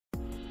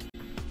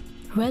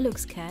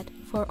ReluxCAD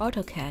for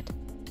AutoCAD.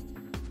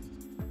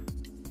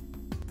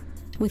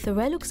 With the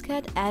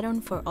ReluxCAD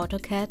add-on for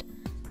AutoCAD,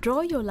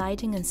 draw your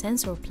lighting and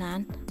sensor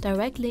plan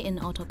directly in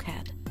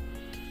AutoCAD.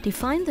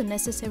 Define the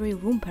necessary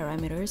room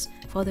parameters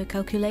for the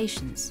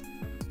calculations.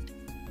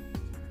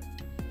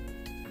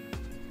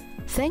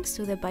 Thanks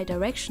to the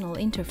bidirectional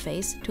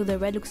interface to the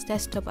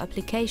ReluxDesktop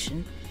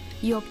application,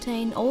 you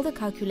obtain all the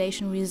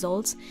calculation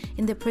results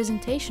in the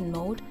presentation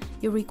mode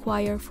you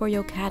require for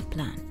your CAD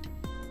plan.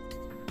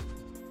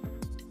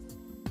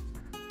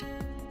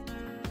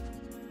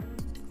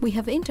 We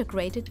have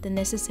integrated the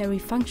necessary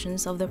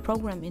functions of the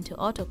program into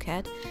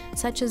AutoCAD,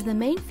 such as the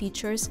main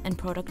features and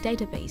product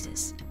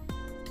databases.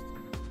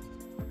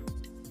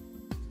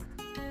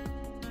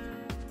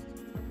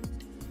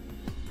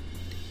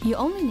 You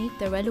only need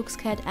the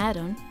ReluxCAD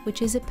add-on,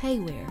 which is a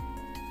payware.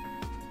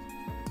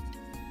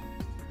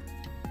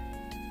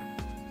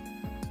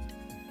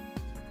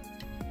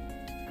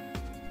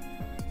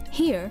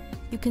 Here,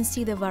 you can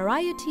see the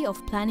variety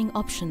of planning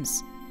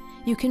options.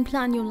 You can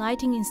plan your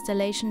lighting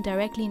installation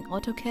directly in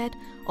AutoCAD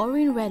or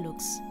in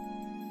Relux.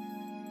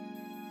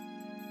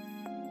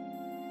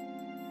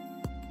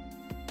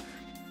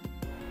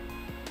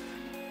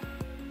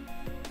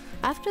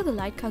 After the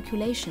light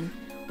calculation,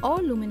 all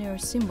luminaire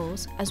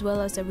symbols as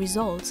well as the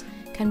results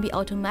can be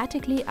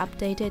automatically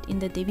updated in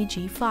the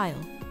DVG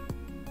file.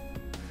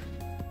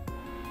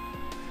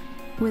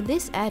 With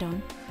this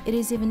add-on, it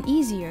is even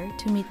easier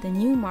to meet the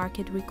new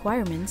market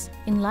requirements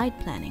in light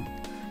planning.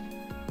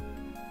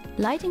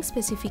 Lighting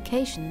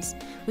specifications,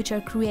 which are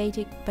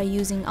created by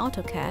using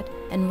AutoCAD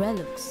and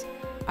Relux,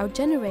 are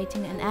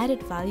generating an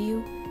added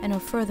value and are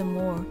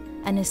furthermore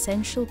an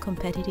essential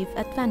competitive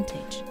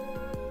advantage.